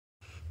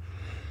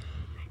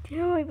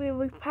until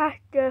we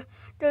passed the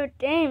third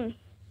game.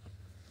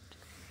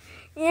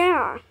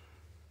 Yeah.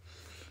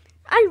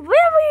 I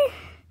really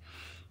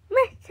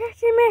miss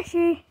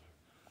Missy.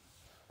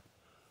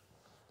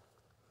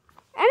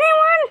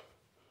 Anyone?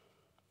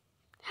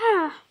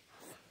 Yeah.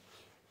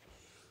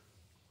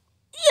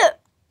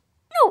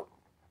 No.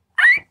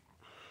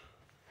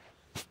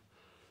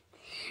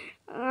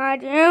 I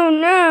don't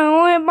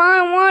know if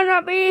I want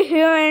to be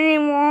here any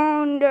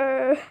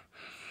longer.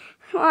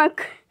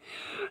 Like,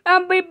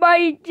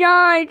 everybody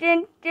died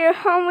and there's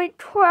only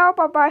 12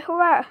 of us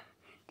left.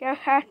 There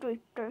has to be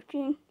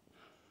 13.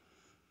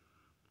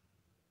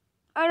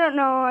 I don't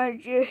know, I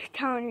just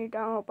telling you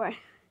that, but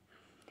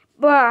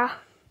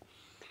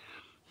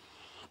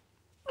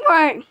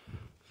right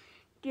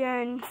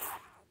then,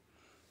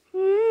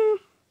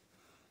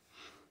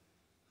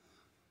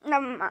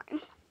 never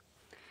mind.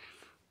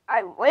 I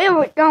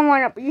really don't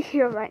want to be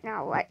here right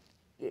now, right?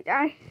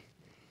 I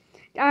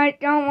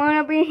don't want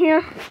to be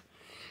here.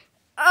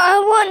 I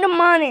want the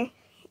money.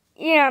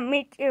 Yeah,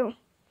 me too.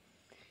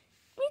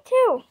 Me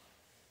too.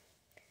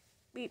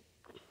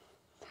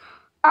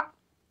 I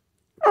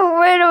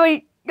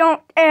literally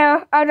don't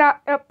care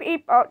about the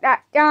people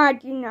that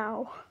died, you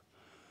know.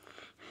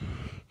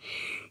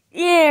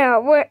 Yeah,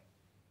 what?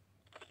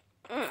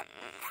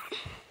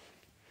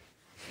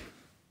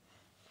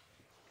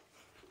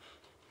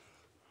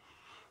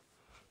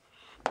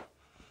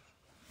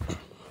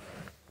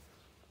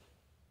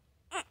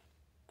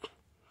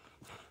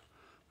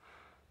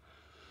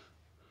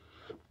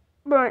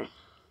 Burn.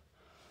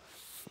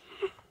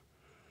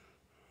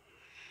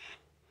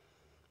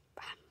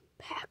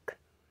 Back.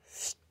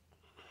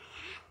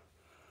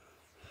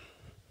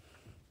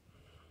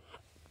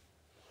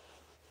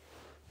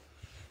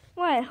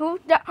 Wait,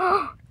 who's that?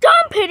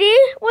 ZomPiggy!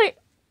 Wait,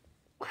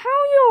 how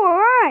are you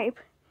alive?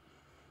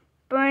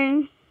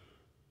 Burn.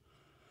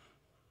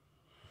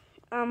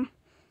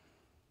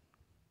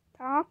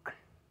 Talk.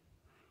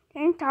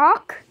 Can you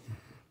talk?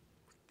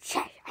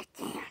 Yes, I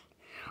can.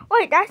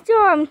 Wait, that's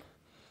your,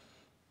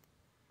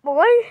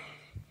 boy?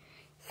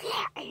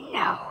 Yeah, I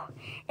know.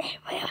 It's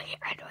really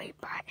ugly,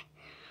 but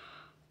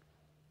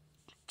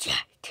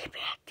just too bad.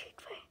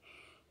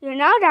 You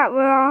know that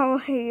we're all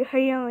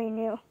healing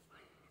you.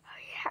 Oh,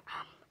 yeah.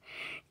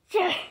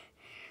 Just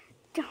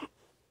don't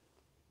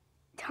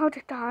tell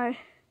the guy.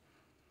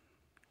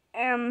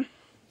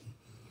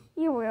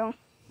 You will.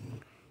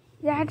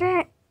 Yeah,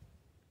 that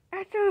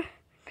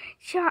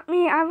shot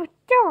me. I was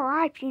still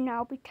alive, you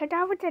know, because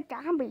I was a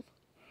zombie.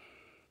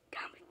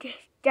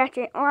 That's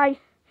it.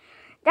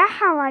 That's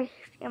how I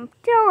am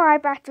still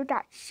alive after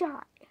that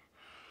shot.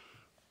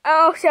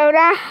 Oh, so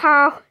that's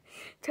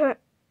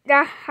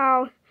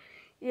how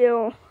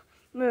you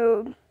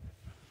move.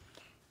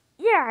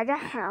 Yeah,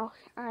 that's how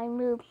I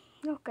move.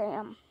 Okay,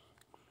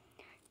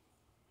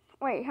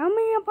 wait, how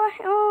many of us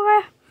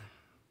are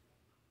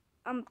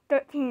left?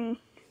 13.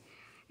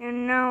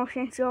 And now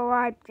since you're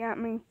alive, that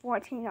means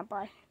 14 of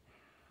us.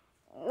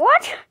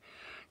 What?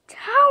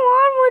 How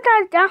long was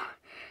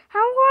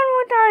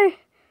I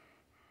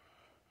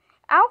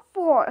out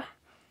for?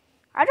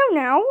 I don't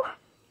know.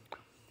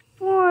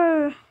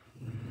 For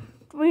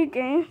 3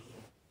 games.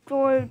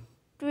 For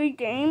 3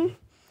 games.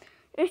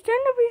 It's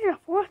gonna be the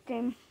 4th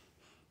game.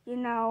 You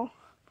know.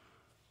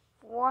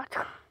 What?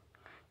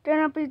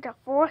 Gonna be the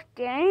 4th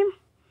game?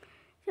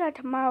 Yeah,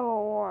 tomorrow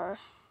or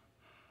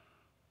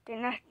the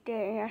next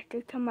day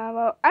after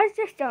tomorrow. I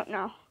just don't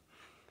know.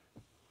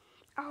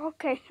 Oh,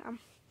 okay.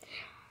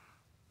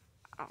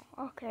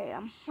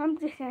 I'm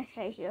just gonna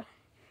stay here.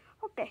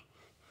 Okay.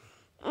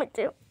 Me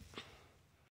too.